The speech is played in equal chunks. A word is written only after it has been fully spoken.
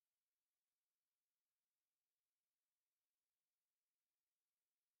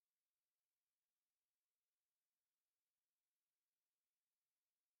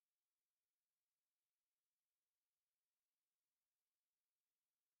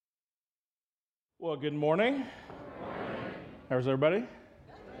Well, good morning. How's everybody?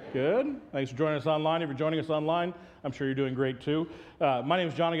 Good. Thanks for joining us online. If you're joining us online, I'm sure you're doing great too. My name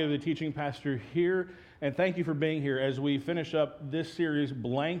is John. I'm the teaching pastor here, and thank you for being here as we finish up this series,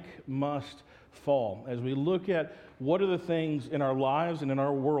 Blank Must Fall, as we look at what are the things in our lives and in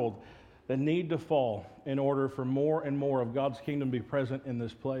our world that need to fall in order for more and more of God's kingdom to be present in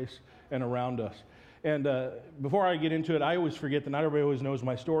this place and around us. And before I get into it, I always forget that not everybody always knows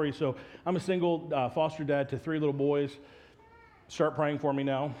my story. So I'm a single foster dad to 3 little boys. Start praying for me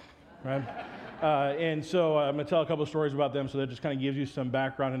now, right? And so I'm going to tell a couple of stories about them so that just kind of gives you some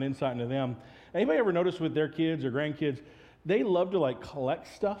background and insight into them. Anybody ever notice with their kids or grandkids, they love to collect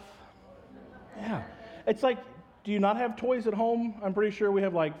stuff? Yeah. It's like, do you not have toys at home? I'm pretty sure we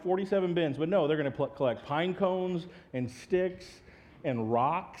have 47 bins, but no, they're going to collect pine cones and sticks and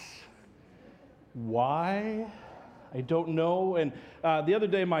rocks. Why? I don't know. And the other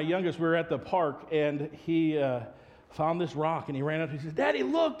day, my youngest, we were at the park, and he found this rock, and he ran up and he says, Daddy,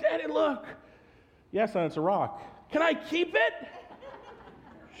 look. Yes, son, it's a rock. Can I keep it?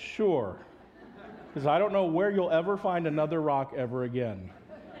 Sure. Because I don't know where you'll ever find another rock ever again.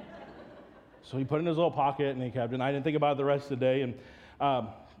 So he put it in his little pocket, and he kept it. And I didn't think about it the rest of the day. And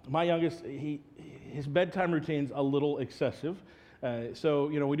my youngest, his bedtime routine's a little excessive. So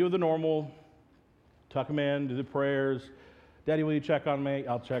we do the normal, tuck him in, do the prayers. Daddy, will you check on me?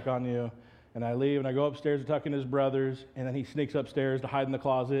 I'll check on you. And I leave, and I go upstairs to tuck in his brothers, and then he sneaks upstairs to hide in the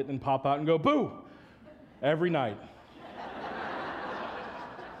closet and pop out and go, boo, every night.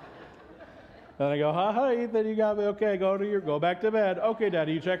 And I go, hi, Ethan, you got me. Okay, go back to bed. Okay,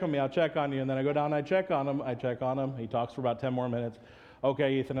 Daddy, you check on me. I'll check on you. And then I go down and I check on him. He talks for about 10 more minutes.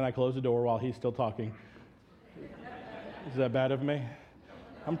 Okay, Ethan, and I close the door while he's still talking. Is that bad of me?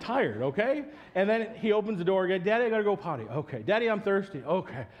 I'm tired, okay? And then he opens the door again. Daddy, I got to go potty. Okay. Daddy, I'm thirsty.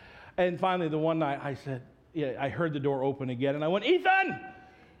 Okay. And finally, the one night I said, I heard the door open again. And I went, Ethan!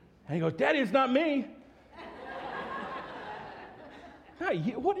 And he goes, Daddy, it's not me.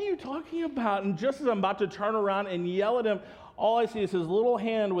 What are you talking about? And just as I'm about to turn around and yell at him, all I see is his little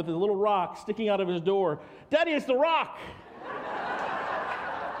hand with his little rock sticking out of his door. Daddy, it's the rock.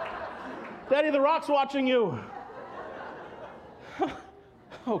 Daddy, the rock's watching you.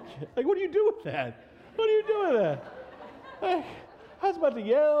 Okay. What do you do with that? What do you do with that? I was about to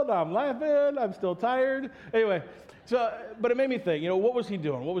yell, now I'm laughing, I'm still tired. Anyway, but it made me think, what was he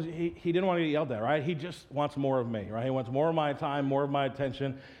doing? He didn't want to get yelled at, right? He just wants more of me, right? He wants more of my time, more of my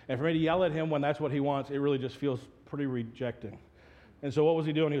attention. And for me to yell at him when that's what he wants, it really just feels pretty rejecting. And so what was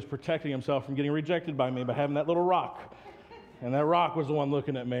he doing? He was protecting himself from getting rejected by me by having that little rock. And that rock was the one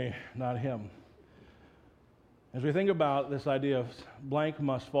looking at me, not him. As we think about this idea of blank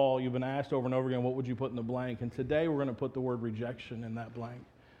must fall, you've been asked over and over again, what would you put in the blank? And today we're going to put the word rejection in that blank.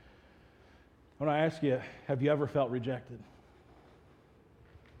 I want to ask you, have you ever felt rejected?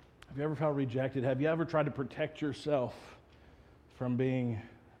 Have you ever felt rejected? Have you ever tried to protect yourself from being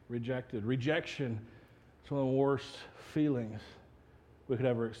rejected? Rejection is one of the worst feelings we could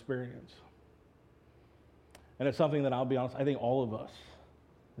ever experience. And it's something that, I'll be honest, I think all of us,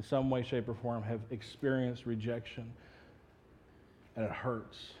 in some way, shape, or form, have experienced rejection, and it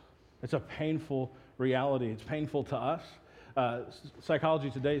hurts. It's a painful reality. It's painful to us. Psychology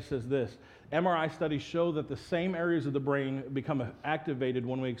Today says this: MRI studies show that the same areas of the brain become activated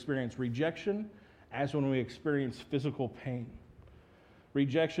when we experience rejection as when we experience physical pain.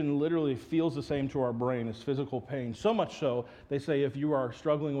 Rejection literally feels the same to our brain as physical pain. So much so, they say if you are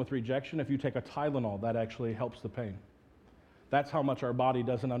struggling with rejection, if you take a Tylenol, that actually helps the pain. That's how much our body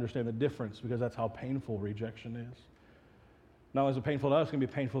doesn't understand the difference, because that's how painful rejection is. Not only is it painful to us, it can be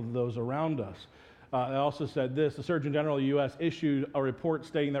painful to those around us. They also said this: the Surgeon General of the U.S. issued a report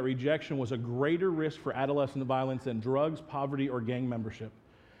stating that rejection was a greater risk for adolescent violence than drugs, poverty, or gang membership.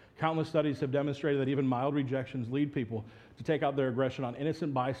 Countless studies have demonstrated that even mild rejections lead people to take out their aggression on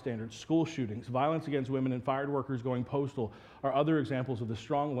innocent bystanders. School shootings, violence against women, and fired workers going postal are other examples of the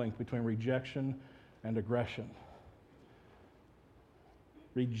strong link between rejection and aggression.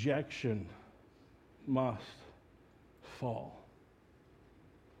 Rejection must fall.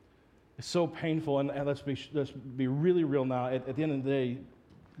 It's so painful, and let's be really real now. At the end of the day,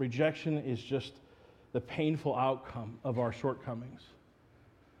 rejection is just the painful outcome of our shortcomings.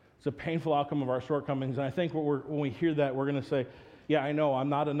 It's a painful outcome of our shortcomings, and I think when we hear that, we're going to say, yeah, I know, I'm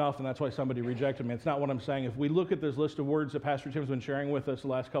not enough, and that's why somebody rejected me. It's not what I'm saying. If we look at this list of words that Pastor Tim's been sharing with us the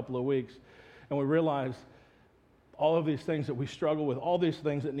last couple of weeks, and we realize all of these things that we struggle with, all these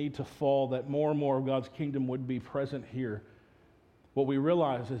things that need to fall, that more and more of God's kingdom would be present here, what we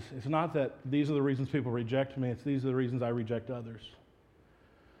realize is it's not that these are the reasons people reject me, it's these are the reasons I reject others.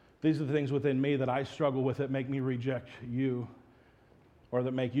 These are the things within me that I struggle with that make me reject you, or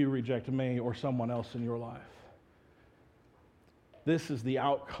that make you reject me or someone else in your life. This is the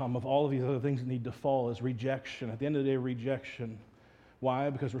outcome of all of these other things that need to fall, is rejection. At the end of the day, rejection. Why?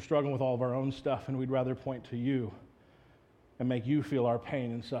 Because we're struggling with all of our own stuff, and we'd rather point to you and make you feel our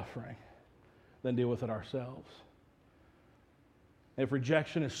pain and suffering than deal with it ourselves. If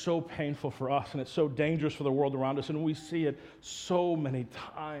rejection is so painful for us and it's so dangerous for the world around us, and we see it so many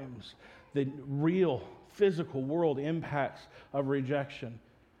times, the real physical world impacts of rejection.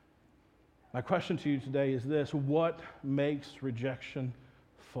 My question to you today is this: what makes rejection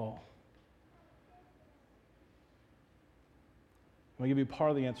fall? I'm going to give you part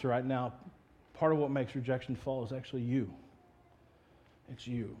of the answer right now. Part of what makes rejection fall is actually you. It's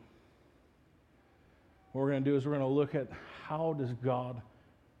you. What we're going to do is we're going to look at how does God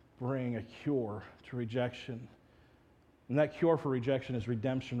bring a cure to rejection. And that cure for rejection is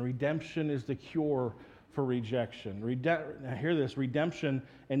redemption. Redemption is the cure for rejection. Now hear this: redemption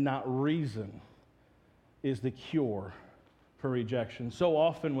and not reason is the cure for rejection. So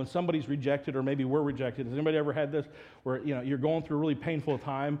often when somebody's rejected, or maybe we're rejected, has anybody ever had this where you're going through a really painful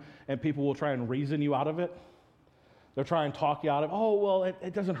time and people will try and reason you out of it? They'll try and talk you out of, oh, well,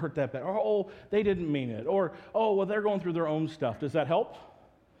 it doesn't hurt that bad. Or, oh, they didn't mean it. Or, oh, well, they're going through their own stuff. Does that help?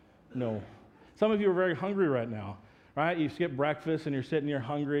 No. Some of you are very hungry right now, right? You skip breakfast and you're sitting, you're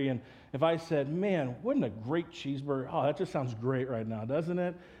hungry. And if I said, man, wouldn't a great cheeseburger, oh, that just sounds great right now, doesn't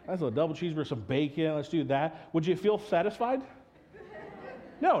it? That's a double cheeseburger, some bacon, let's do that. Would you feel satisfied?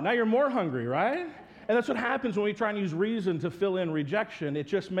 No, now you're more hungry, right? And that's what happens when we try and use reason to fill in rejection. It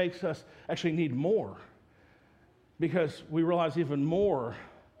just makes us actually need more, because we realize even more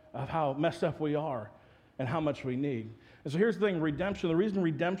of how messed up we are and how much we need. And so here's the thing: redemption. The reason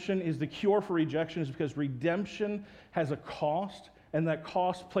redemption is the cure for rejection is because redemption has a cost, and that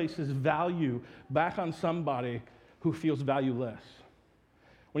cost places value back on somebody who feels valueless.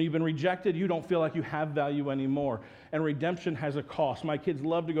 When you've been rejected, you don't feel like you have value anymore. And redemption has a cost. My kids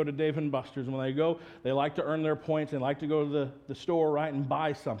love to go to Dave & Buster's. And when they go, they like to earn their points. They like to go to the store, right, and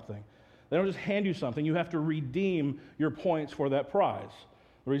buy something. They don't just hand you something. You have to redeem your points for that prize.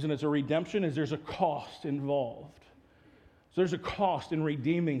 The reason it's a redemption is there's a cost involved. So there's a cost in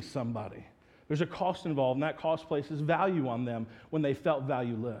redeeming somebody. There's a cost involved, and that cost places value on them when they felt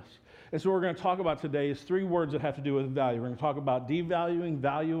valueless. And so what we're going to talk about today is three words that have to do with value. We're going to talk about devaluing,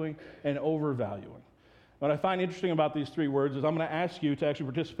 valuing, and overvaluing. What I find interesting about these three words is I'm going to ask you to actually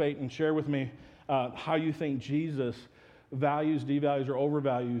participate and share with me how you think Jesus values, devalues, or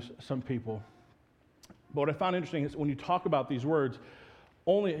overvalues some people. But what I found interesting is when you talk about these words,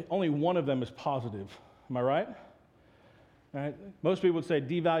 only one of them is positive. Am I right? All right? Most people would say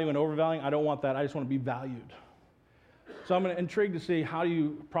devalue and overvaluing. I don't want that. I just want to be valued. So I'm intrigued to see how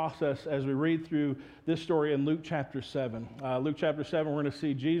you process as we read through this story in Luke chapter 7. Luke chapter 7, we're going to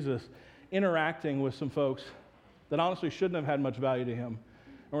see Jesus interacting with some folks that honestly shouldn't have had much value to him.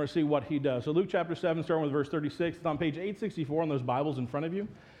 And we're going to see what he does. So Luke chapter 7, starting with verse 36. It's on page 864 on those Bibles in front of you.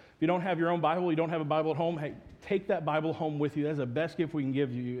 If you don't have your own Bible, you don't have a Bible at home, hey, take that Bible home with you. That's the best gift we can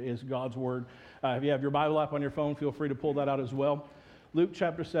give you is God's Word. If you have your Bible app on your phone, feel free to pull that out as well. Luke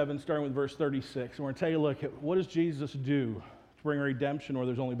chapter 7, starting with verse 36. And we're going to take a look at what does Jesus do to bring redemption where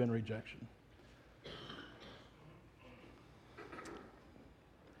there's only been rejection.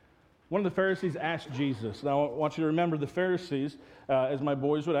 One of the Pharisees asked Jesus. Now, I want you to remember the Pharisees, as my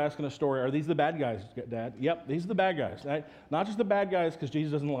boys would ask in a story, are these the bad guys, Dad? Yep, these are the bad guys. Right? Not just the bad guys because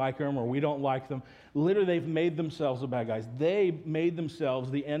Jesus doesn't like them or we don't like them. Literally, they've made themselves the bad guys. They made themselves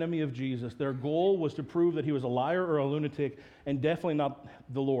the enemy of Jesus. Their goal was to prove that he was a liar or a lunatic and definitely not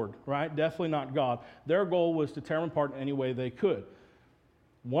the Lord, right? Definitely not God. Their goal was to tear him apart in any way they could.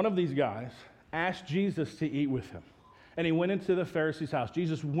 One of these guys asked Jesus to eat with him. And he went into the Pharisee's house.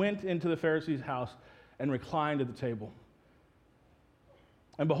 Jesus went into the Pharisee's house and reclined at the table.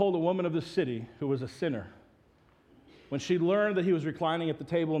 And behold, a woman of the city who was a sinner, when she learned that he was reclining at the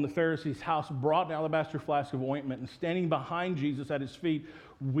table in the Pharisee's house, brought an alabaster flask of ointment, and standing behind Jesus at his feet,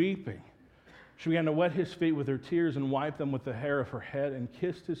 weeping, she began to wet his feet with her tears and wiped them with the hair of her head and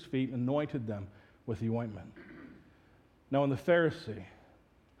kissed his feet and anointed them with the ointment. Now when the Pharisee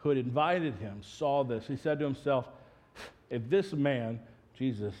who had invited him saw this, he said to himself, if this man,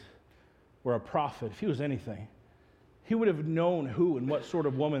 Jesus, were a prophet, if he was anything, he would have known who and what sort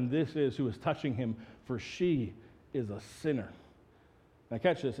of woman this is who is touching him, for she is a sinner. Now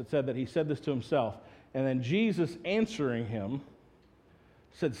catch this, it said that he said this to himself. And then Jesus answering him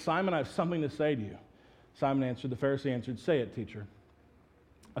said, Simon, I have something to say to you. Simon answered, the Pharisee answered, say it, teacher.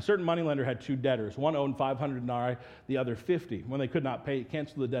 A certain moneylender had two debtors. One owed 500 denarii, the other 50. When they could not pay, he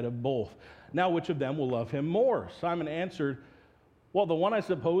canceled the debt of both. Now which of them will love him more? Simon answered, well, the one, I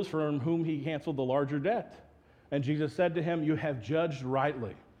suppose, from whom he canceled the larger debt. And Jesus said to him, you have judged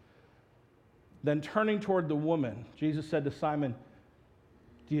rightly. Then turning toward the woman, Jesus said to Simon,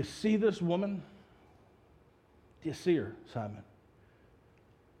 do you see this woman? Do you see her, Simon?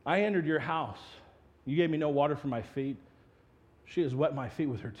 I entered your house. You gave me no water for my feet. She has wet my feet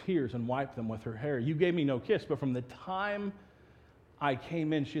with her tears and wiped them with her hair. You gave me no kiss, but from the time I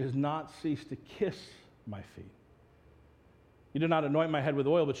came in, she has not ceased to kiss my feet. You did not anoint my head with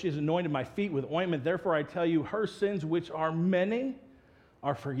oil, but she has anointed my feet with ointment. Therefore I tell you, her sins, which are many,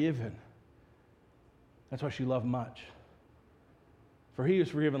 are forgiven. That's why she loved much. For he who is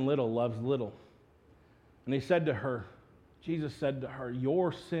forgiven little loves little. And he said to her, Jesus said to her,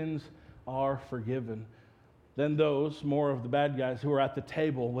 your sins are forgiven. Then those, more of the bad guys who were at the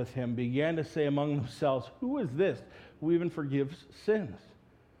table with him, began to say among themselves, who is this who even forgives sins?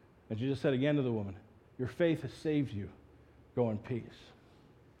 And Jesus said again to the woman, your faith has saved you. Go in peace.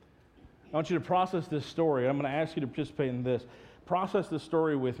 I want you to process this story. I'm going to ask you to participate in this. Process this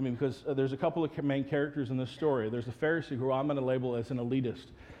story with me, because there's a couple of main characters in this story. There's the Pharisee, who I'm going to label as an elitist.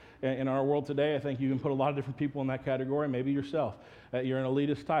 In our world today, I think you can put a lot of different people in that category, maybe yourself. You're an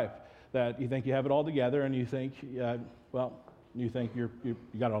elitist type, that you think you have it all together, and you think, you think you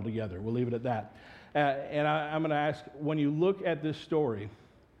got it all together. We'll leave it at that. And I'm going to ask, when you look at this story,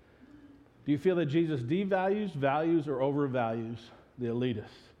 do you feel that Jesus devalues, values, or overvalues the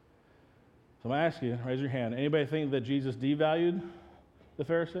elitist? So I'm going to ask you, raise your hand. Anybody think that Jesus devalued the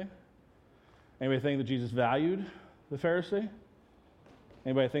Pharisee? Anybody think that Jesus valued the Pharisee?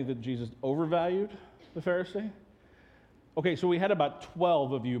 Anybody think that Jesus overvalued the Pharisee? Okay, so we had about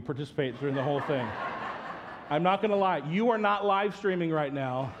 12 of you participate during the whole thing. I'm not going to lie. You are not live streaming right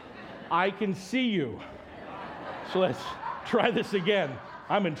now. I can see you. So let's try this again.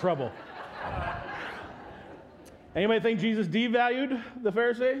 I'm in trouble. Anybody think Jesus devalued the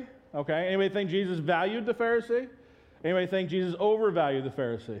Pharisee? Okay. Anybody think Jesus valued the Pharisee? Anybody think Jesus overvalued the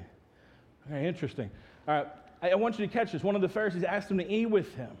Pharisee? Okay, interesting. All right. I want you to catch this. One of the Pharisees asked him to eat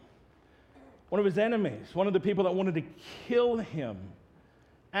with him. One of his enemies, one of the people that wanted to kill him,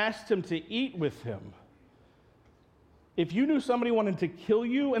 asked him to eat with him. If you knew somebody wanted to kill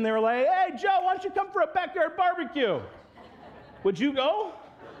you and they were like, hey, Joe, why don't you come for a backyard barbecue? Would you go?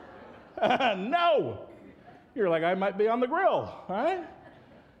 No. You're like, I might be on the grill, right?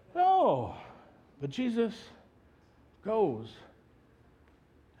 No. But Jesus goes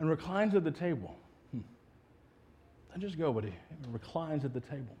and reclines at the table. Doesn't just go, but he reclines at the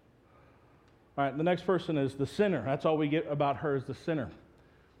table. All right, the next person is the sinner. That's all we get about her is the sinner.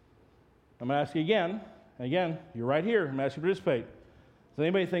 I'm going to ask you again. Again, you're right here. I'm going to ask you to participate. Does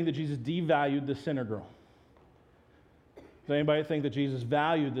anybody think that Jesus devalued the sinner girl? Does anybody think that Jesus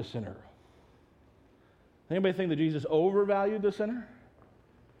valued the sinner girl? Does anybody think that Jesus overvalued the sinner?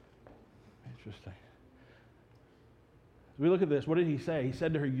 Interesting. As we look at this, what did he say? He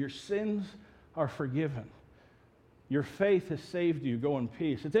said to her, your sins are forgiven. Your faith has saved you. Go in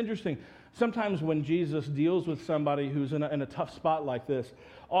peace. It's interesting. Sometimes when Jesus deals with somebody who's in a tough spot like this,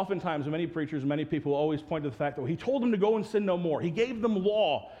 oftentimes many preachers, many people always point to the fact that he told them to go and sin no more. He gave them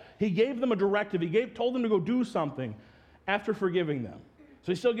law. He gave them a directive. Told them to go do something after forgiving them.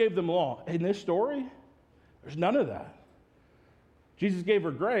 So he still gave them law. In this story, there's none of that. Jesus gave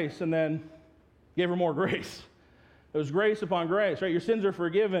her grace and then gave her more grace. It was grace upon grace, right? Your sins are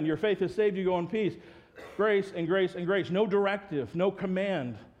forgiven. Your faith has saved you. Go in peace. Grace and grace and grace. No directive, no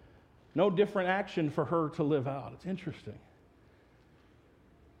command, no different action for her to live out. It's interesting.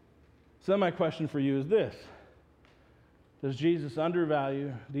 So then my question for you is this. Does Jesus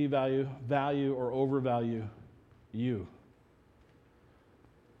undervalue, devalue, value, or overvalue you?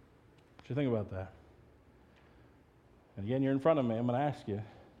 What you think about that? And again, you're in front of me. I'm going to ask you.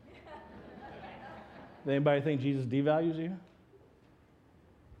 Does anybody think Jesus devalues you?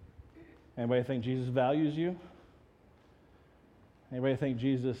 Anybody think Jesus values you? Anybody think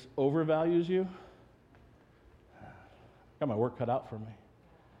Jesus overvalues you? Got my work cut out for me.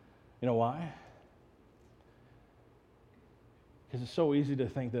 You know why? Because it's so easy to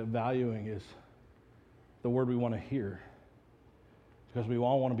think that valuing is the word we want to hear. Because we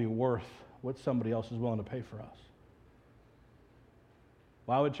all want to be worth what somebody else is willing to pay for us.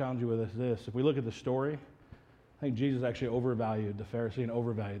 Well, I would challenge you with this. If we look at the story, I think Jesus actually overvalued the Pharisee and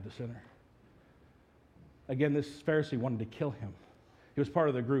overvalued the sinner. Again, this Pharisee wanted to kill him. He was part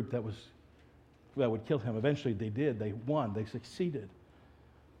of the group that would kill him. Eventually they did. They won. They succeeded.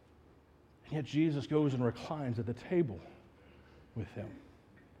 And yet Jesus goes and reclines at the table with him.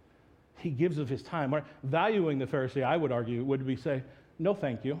 He gives of his time. Valuing the Pharisee, I would argue, would be say, no,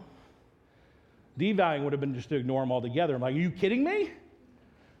 thank you. Devaluing would have been just to ignore him altogether. I'm like, are you kidding me?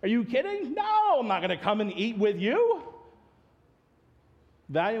 Are you kidding? No, I'm not going to come and eat with you.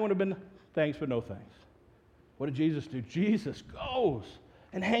 Valuing would have been thanks, but no thanks. What did Jesus do? Jesus goes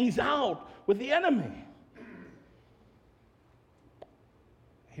and hangs out with the enemy.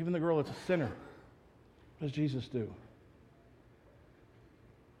 Even the girl that's a sinner. What does Jesus do?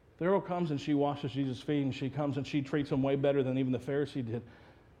 The girl comes and she washes Jesus' feet, and she comes and she treats him way better than even the Pharisee did.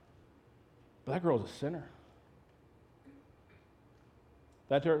 But that girl's a sinner.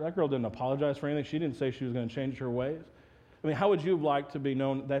 That girl didn't apologize for anything. She didn't say she was going to change her ways. I mean, how would you have liked to be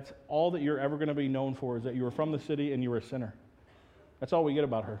known? That's all that you're ever going to be known for, is that you were from the city and you were a sinner. That's all we get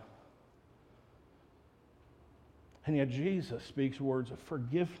about her. And yet Jesus speaks words of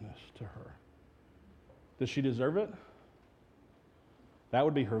forgiveness to her. Does she deserve it? That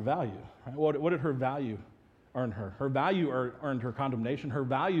would be her value. Right? What did her value earn her? Her value earned her condemnation. Her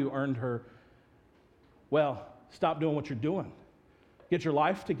value earned her, well, stop doing what you're doing. Get your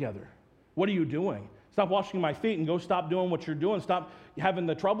life together. What are you doing? Stop washing my feet and go stop doing what you're doing. Stop having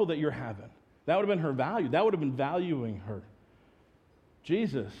the trouble that you're having. That would have been her value. That would have been valuing her.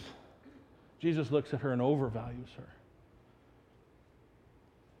 Jesus looks at her and overvalues her.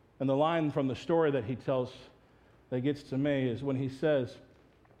 And the line from the story that he tells that gets to me is when he says,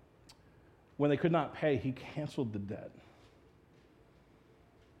 when they could not pay, he canceled the debt.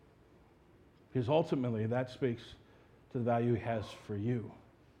 Because ultimately that speaks to the value he has for you.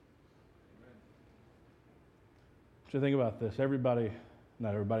 So think about this. Not everybody,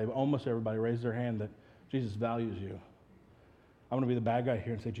 but almost everybody raised their hand that Jesus values you. I'm going to be the bad guy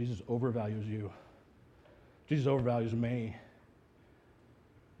here and say Jesus overvalues you. Jesus overvalues me.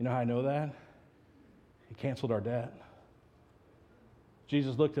 You know how I know that? He canceled our debt.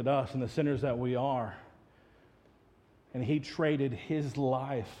 Jesus looked at us and the sinners that we are, and he traded his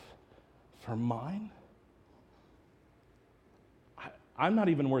life for mine. I'm not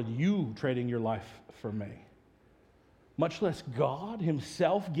even worth you trading your life for me. Much less God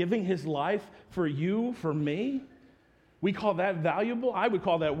himself giving his life for you, for me. We call that valuable. I would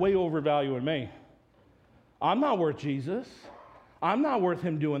call that way overvaluing me. I'm not worth Jesus. I'm not worth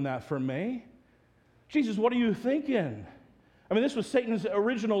him doing that for me. Jesus, what are you thinking? I mean, this was Satan's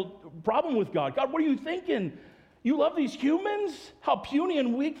original problem with God. God, what are you thinking? You love these humans? How puny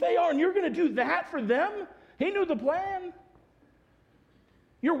and weak they are, and you're going to do that for them? He knew the plan.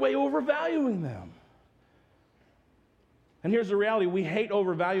 You're way overvaluing them. And here's the reality. We hate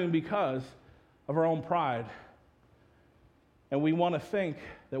overvaluing because of our own pride. And we want to think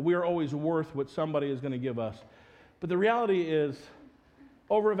that we are always worth what somebody is going to give us. But the reality is,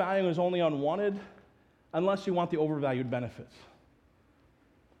 overvaluing is only unwanted unless you want the overvalued benefits.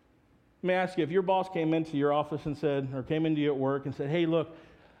 Let me ask you, if your boss came into your office and said, or came into you at work and said, hey, look,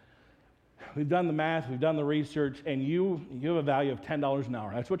 we've done the math, we've done the research, and you have a value of $10 an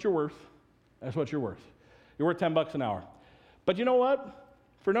hour. That's what you're worth. That's what you're worth. You're worth $10 an hour. But you know what?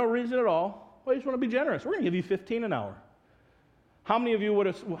 For no reason at all, we just want to be generous. We're going to give you $15 an hour. How many of you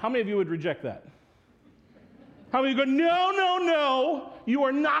would reject that? How many of you go, no, you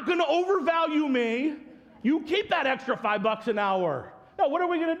are not going to overvalue me. You keep that extra $5 an hour. No, what are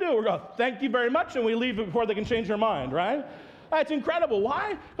we going to do? We're going, thank you very much, and we leave before they can change their mind, right? That's incredible.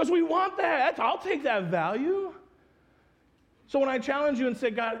 Why? Because we want that. I'll take that value. So when I challenge you and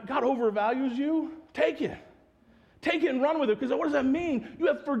say, God overvalues you, take it. Take it and run with it, because what does that mean? You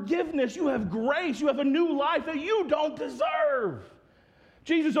have forgiveness, you have grace, you have a new life that you don't deserve.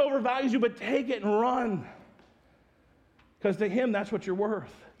 Jesus overvalues you, but take it and run. Because to him, that's what you're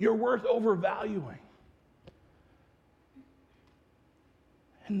worth. You're worth overvaluing.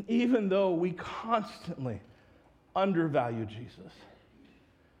 And even though we constantly undervalue Jesus,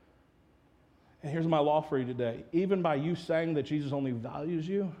 and here's my law for you today, even by you saying that Jesus only values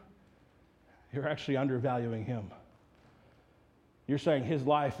you, you're actually undervaluing him. You're saying his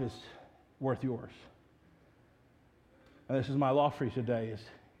life is worth yours. And this is my law for you today, is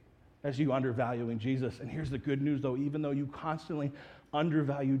as you undervaluing Jesus. And here's the good news, though. Even though you constantly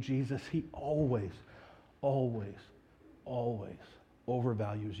undervalue Jesus, he always, always, always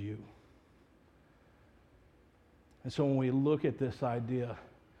overvalues you. And so when we look at this idea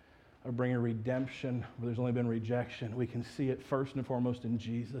of bringing redemption where there's only been rejection, we can see it first and foremost in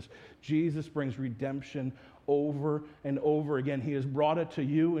Jesus. Jesus brings redemption over and over again. He has brought it to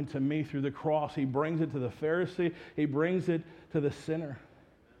you and to me through the cross. He brings it to the Pharisee. He brings it to the sinner.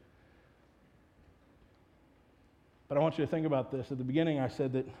 But I want you to think about this. At the beginning, I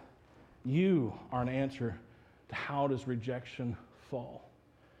said that you are an answer to how does rejection fall.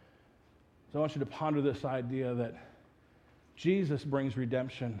 So I want you to ponder this idea that Jesus brings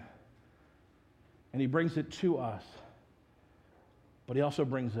redemption, and he brings it to us, but he also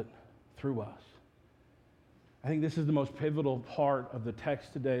brings it through us. I think this is the most pivotal part of the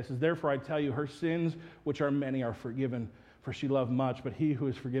text today. It says, therefore I tell you, her sins, which are many, are forgiven, for she loved much, but he who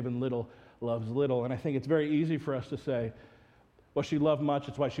is forgiven little loves little. And I think it's very easy for us to say, well, she loved much,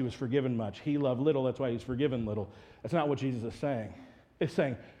 that's why she was forgiven much. He loved little, that's why he's forgiven little. That's not what Jesus is saying. It's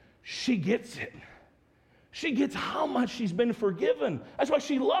saying, she gets it. She gets how much she's been forgiven. That's why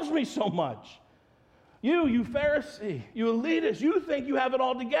she loves me so much. You Pharisee, you elitist, you think you have it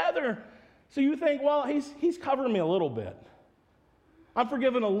all together. So you think, well, he's covering me a little bit. I'm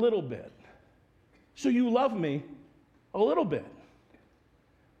forgiven a little bit. So you love me a little bit.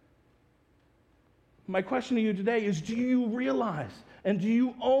 My question to you today is, do you realize and do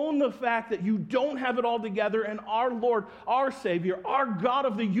you own the fact that you don't have it all together, and our Lord, our Savior, our God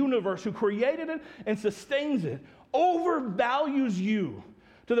of the universe who created it and sustains it, overvalues you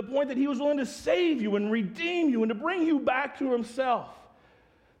to the point that he was willing to save you and redeem you and to bring you back to himself?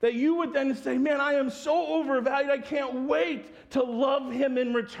 That you would then say, man, I am so overvalued, I can't wait to love him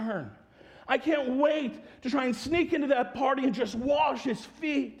in return. I can't wait to try and sneak into that party and just wash his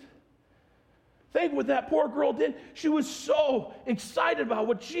feet. Think what that poor girl did. She was so excited about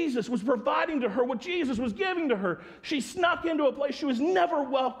what Jesus was providing to her, what Jesus was giving to her. She snuck into a place she was never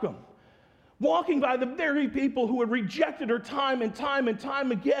welcome, walking by the very people who had rejected her time and time and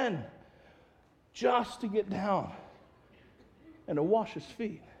time again, just to get down and to wash his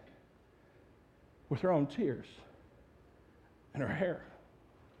feet with her own tears and her hair.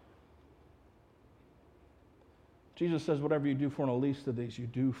 Jesus says, whatever you do for one of the least of these, you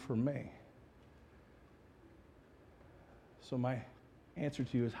do for me. So my answer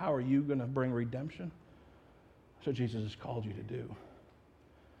to you is, how are you going to bring redemption? That's what Jesus has called you to do.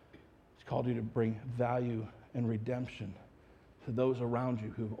 He's called you to bring value and redemption to those around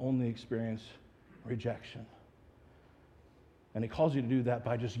you who've only experienced rejection. And he calls you to do that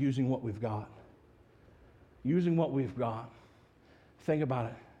by just using what we've got. Using what we've got. Think about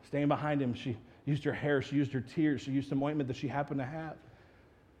it. Staying behind him, she used her hair, she used her tears, she used some ointment that she happened to have.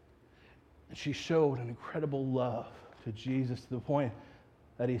 And she showed an incredible love to Jesus to the point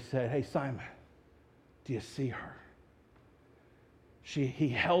that he said, hey, Simon, do you see her? He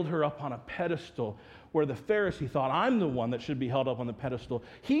held her up on a pedestal where the Pharisee thought, I'm the one that should be held up on the pedestal.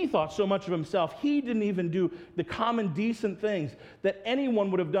 He thought so much of himself, he didn't even do the common decent things that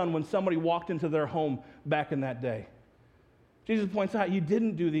anyone would have done when somebody walked into their home back in that day. Jesus points out, you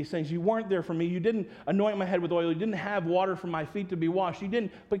didn't do these things. You weren't there for me. You didn't anoint my head with oil. You didn't have water for my feet to be washed. You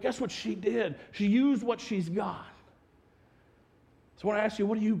didn't. But guess what she did? She used what she's got. So I want to ask you,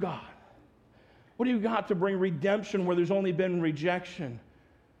 what do you got? What do you got to bring redemption where there's only been rejection?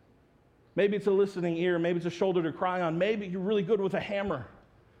 Maybe it's a listening ear. Maybe it's a shoulder to cry on. Maybe you're really good with a hammer.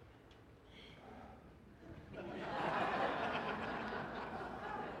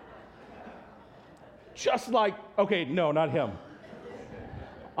 Just like, okay, no, not him.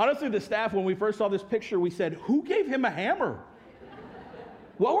 Honestly, the staff, when we first saw this picture, we said, who gave him a hammer?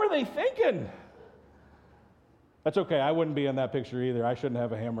 What were they thinking? That's okay, I wouldn't be in that picture either. I shouldn't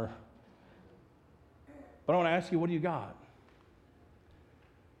have a hammer. But I want to ask you, what do you got?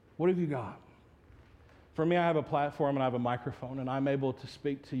 What have you got? For me, I have a platform and I have a microphone, and I'm able to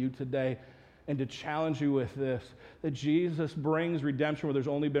speak to you today and to challenge you with this, that Jesus brings redemption where there's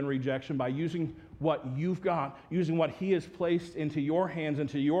only been rejection by using what you've got, using what he has placed into your hands,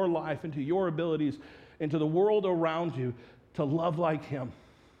 into your life, into your abilities, into the world around you, to love like him.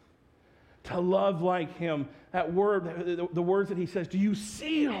 To love like him. That word, the words that he says, do you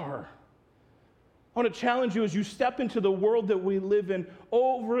see her? I want to challenge you as you step into the world that we live in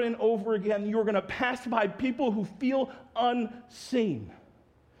over and over again. You're going to pass by people who feel unseen.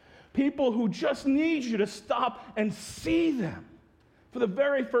 People who just need you to stop and see them for the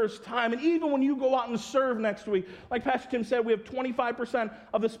very first time. And even when you go out and serve next week, like Pastor Tim said, we have 25%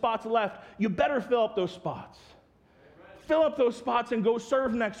 of the spots left. You better fill up those spots. Fill up those spots and go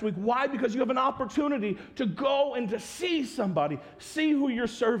serve next week. Why? Because you have an opportunity to go and to see somebody. See who you're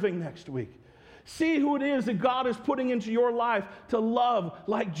serving next week. See who it is that God is putting into your life to love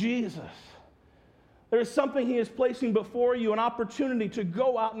like Jesus. There is something he is placing before you, an opportunity to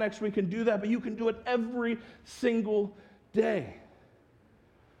go out next week and do that, but you can do it every single day.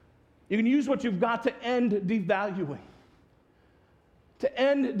 You can use what you've got to end devaluing. To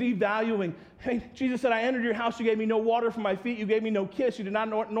end devaluing. Hey, Jesus said, I entered your house, you gave me no water for my feet, you gave me no kiss, you did not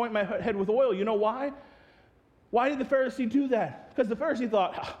anoint my head with oil. You know why? Why did the Pharisee do that? Because the Pharisee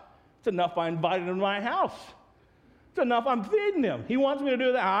thought, it's enough I invited him to my house. It's enough I'm feeding him. He wants me to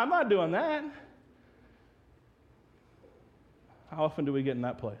do that. I'm not doing that. How often do we get in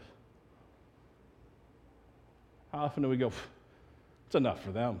that place? How often do we go, it's enough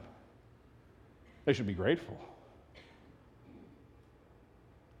for them. They should be grateful.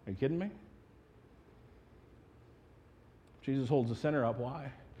 Are you kidding me? Jesus holds the sinner up.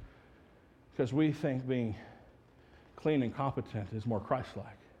 Why? Because we think being clean and competent is more Christ-like.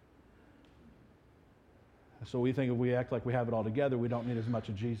 And so we think if we act like we have it all together, we don't need as much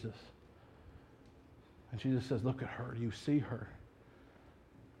of Jesus. And Jesus says, look at her. Do you see her?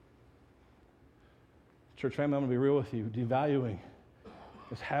 Church family, I'm going to be real with you. Devaluing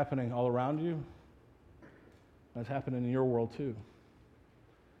is happening all around you. And it's happening in your world too.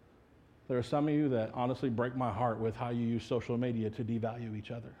 There are some of you that honestly break my heart with how you use social media to devalue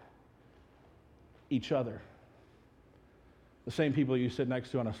each other. Each other. The same people you sit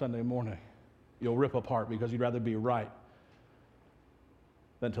next to on a Sunday morning, you'll rip apart because you'd rather be right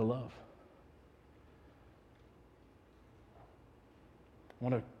than to love. I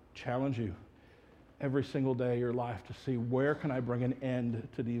want to challenge you every single day of your life to see where can I bring an end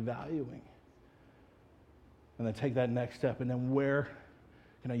to devaluing? And then take that next step, and then where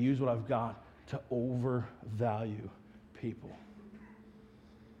can I use what I've got to overvalue people?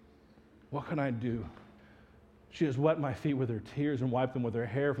 What can I do? She has wet my feet with her tears and wiped them with her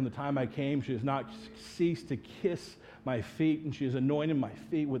hair. From the time I came, she has not ceased to kiss my feet, and she has anointed my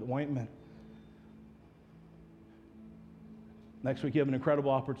feet with ointment. Next week, you have an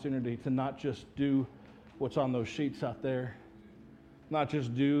incredible opportunity to not just do what's on those sheets out there, not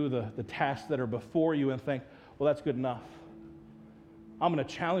just do the tasks that are before you and think, well, that's good enough. I'm going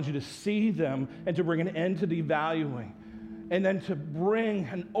to challenge you to see them and to bring an end to devaluing, and then to bring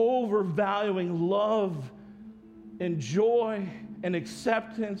an overvaluing love and joy and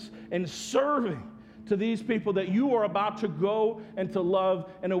acceptance and serving to these people that you are about to go and to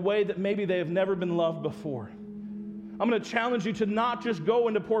love in a way that maybe they have never been loved before. I'm going to challenge you to not just go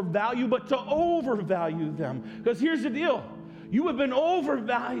and to pour value, but to overvalue them. Because here's the deal. You have been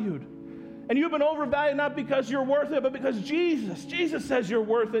overvalued. And you've been overvalued not because you're worth it, but because Jesus says you're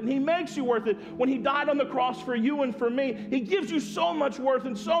worth it, and he makes you worth it. When he died on the cross for you and for me, he gives you so much worth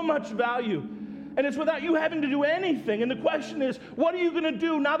and so much value. And it's without you having to do anything. And the question is, what are you going to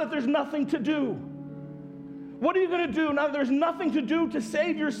do now that there's nothing to do? What are you going to do now that there's nothing to do to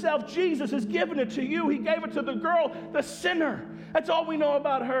save yourself? Jesus has given it to you. He gave it to the girl, the sinner. That's all we know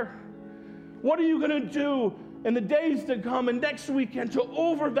about her. What are you going to do in the days to come and next weekend to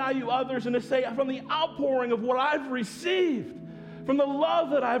overvalue others and to say, from the outpouring of what I've received, from the love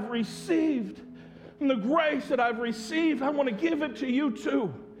that I've received, from the grace that I've received, I want to give it to you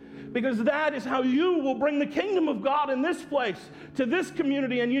too. Because that is how you will bring the kingdom of God in this place, to this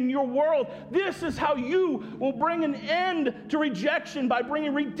community and in your world. This is how you will bring an end to rejection by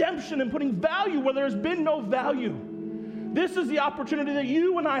bringing redemption and putting value where there's been no value. This is the opportunity that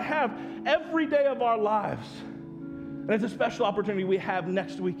you and I have every day of our lives. And it's a special opportunity we have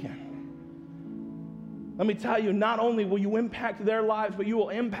next weekend. Let me tell you, not only will you impact their lives, but you will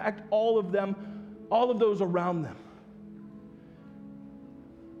impact all of them, all of those around them.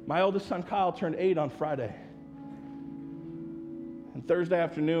 My oldest son, Kral, turned 8 on Friday. And Thursday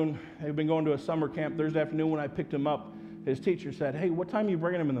afternoon, they've been going to a summer camp. Thursday afternoon when I picked him up, his teacher said, hey, what time are you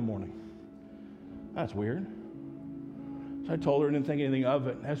bringing him in the morning? That's weird. So I told her, I didn't think anything of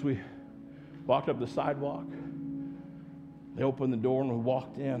it. As we walked up the sidewalk, they opened the door and we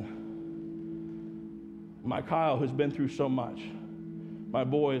walked in. My Kyle, who's been through so much, my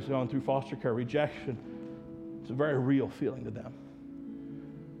boy has gone through foster care, rejection. It's a very real feeling to them.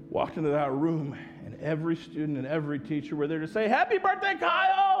 Walked into that room, and every student and every teacher were there to say, happy birthday,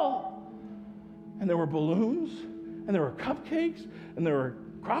 Kyle! And there were balloons, and there were cupcakes, and there were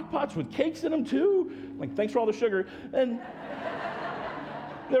crock pots with cakes in them too. Like, thanks for all the sugar. And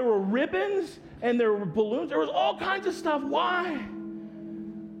there were ribbons, and there were balloons. There was all kinds of stuff. Why?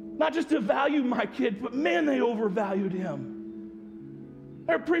 Not just to value my kid, but man, they overvalued him.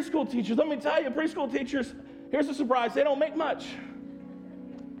 They're preschool teachers. Let me tell you, preschool teachers, here's the surprise, they don't make much.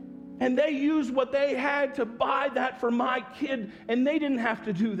 And they used what they had to buy that for my kid, and they didn't have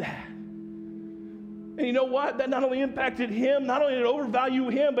to do that. And you know what? That not only impacted him, not only did it overvalue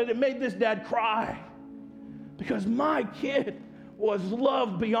him, but it made this dad cry. Because my kid was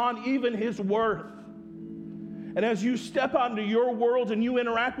loved beyond even his worth. And as you step out into your world and you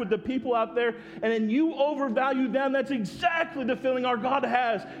interact with the people out there, and then you overvalue them, that's exactly the feeling our God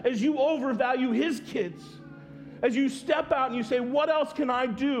has as you overvalue his kids. As you step out and you say, what else can I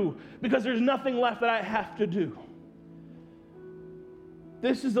do? Because there's nothing left that I have to do.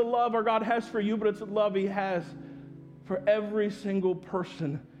 This is the love our God has for you, but it's the love he has for every single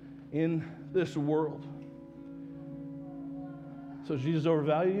person in this world. So does Jesus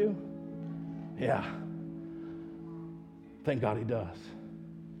overvalue you? Yeah. Thank God he does.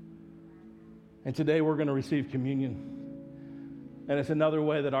 And today we're going to receive communion. And it's another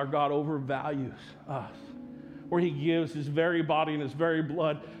way that our God overvalues us, where he gives his very body and his very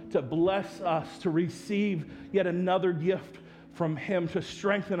blood to bless us, to receive yet another gift from him, to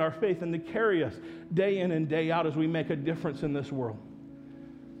strengthen our faith and to carry us day in and day out as we make a difference in this world.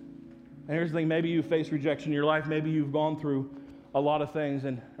 And here's the thing, maybe you face rejection in your life, maybe you've gone through a lot of things,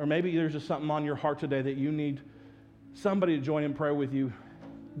 or maybe there's just something on your heart today that you need somebody to join in prayer with you.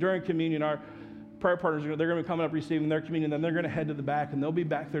 During communion, our prayer partners, they're going to be coming up receiving their communion, then they're going to head to the back, and they'll be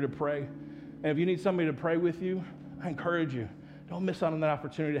back there to pray. And if you need somebody to pray with you, I encourage you, don't miss out on that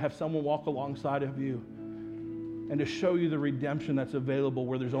opportunity to have someone walk alongside of you and to show you the redemption that's available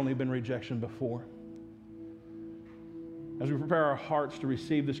where there's only been rejection before. As we prepare our hearts to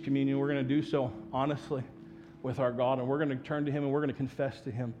receive this communion, we're going to do so honestly with our God, and we're going to turn to him and we're going to confess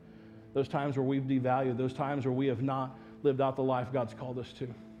to him those times where we've devalued, those times where we have not lived out the life God's called us to.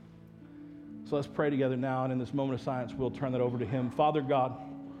 So let's pray together now, and in this moment of silence, we'll turn that over to him. Father God,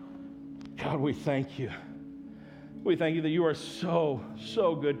 we thank you. We thank you that you are so,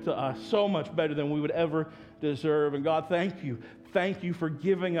 so good to us, so much better than we would ever deserve. And God, thank you. Thank you for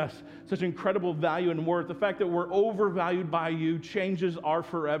giving us such incredible value and worth. The fact that we're overvalued by you changes our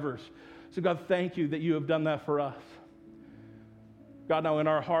forevers. So God, thank you that you have done that for us. God, now in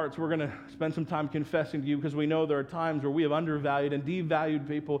our hearts, we're going to spend some time confessing to you, because we know there are times where we have undervalued and devalued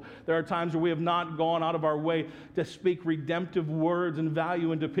people. There are times where we have not gone out of our way to speak redemptive words and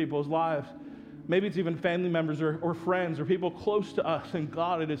value into people's lives. Maybe it's even family members or friends or people close to us. And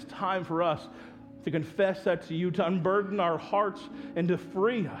God, it is time for us to confess that to you, to unburden our hearts and to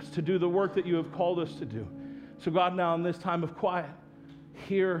free us to do the work that you have called us to do. So God, now in this time of quiet,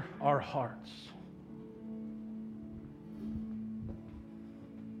 hear our hearts.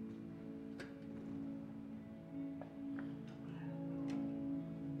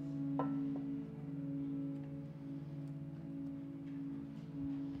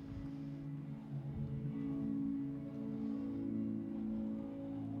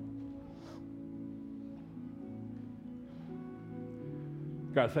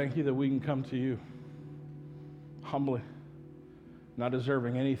 God, thank you that we can come to you humbly, not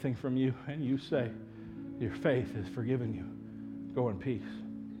deserving anything from you, and you say your faith has forgiven you. Go in peace.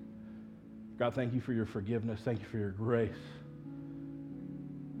 God, thank you for your forgiveness. Thank you for your grace.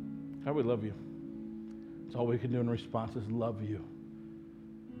 God, we love you. It's all we can do in response is love you.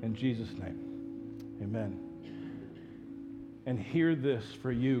 In Jesus' name, amen. And hear this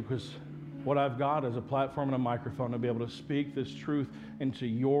for you, because what I've got is a platform and a microphone to be able to speak this truth into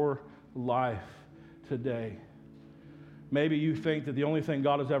your life today. Maybe you think that the only thing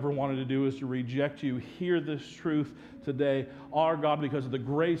God has ever wanted to do is to reject you. Hear this truth today. Our God, because of the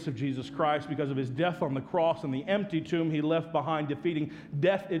grace of Jesus Christ, because of his death on the cross and the empty tomb he left behind, defeating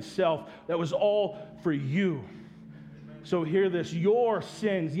death itself, that was all for you. So hear this, your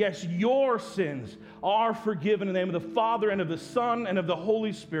sins, yes, your sins are forgiven in the name of the Father and of the Son and of the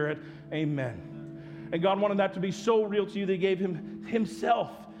Holy Spirit. Amen. And God wanted that to be so real to you that he gave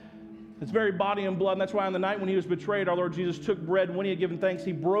himself, his very body and blood. And that's why on the night when he was betrayed, our Lord Jesus took bread. When he had given thanks,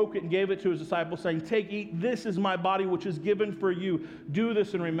 he broke it and gave it to his disciples, saying, "Take, eat, this is my body which is given for you. Do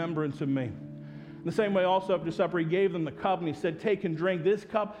this in remembrance of me." In the same way also after supper, he gave them the cup and he said, "Take and drink this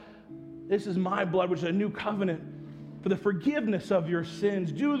cup. This is my blood, which is a new covenant for the forgiveness of your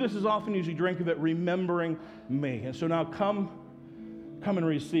sins. Do this as often as you drink of it, remembering me." And so now come and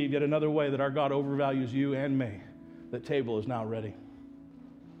receive yet another way that our God overvalues you and me. The table is now ready.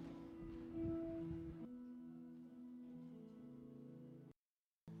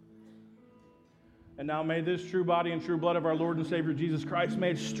 And now may this true body and true blood of our Lord and Savior Jesus Christ,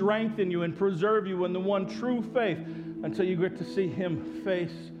 may it strengthen you and preserve you in the one true faith until you get to see him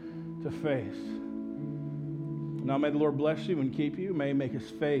face to face. Now may the Lord bless you and keep you. May he make his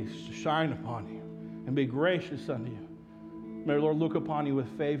face to shine upon you and be gracious unto you. May the Lord look upon you with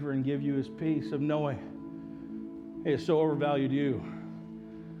favor and give you his peace of knowing he has so overvalued you.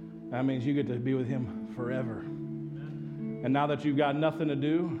 That means you get to be with him forever. And now that you've got nothing to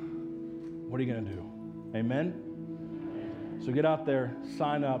do, what are you going to do? Amen? So get out there,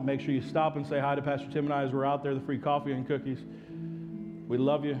 sign up. Make sure you stop and say hi to Pastor Tim and I as we're out there, the free coffee and cookies. We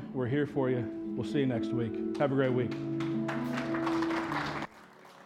love you. We're here for you. We'll see you next week. Have a great week.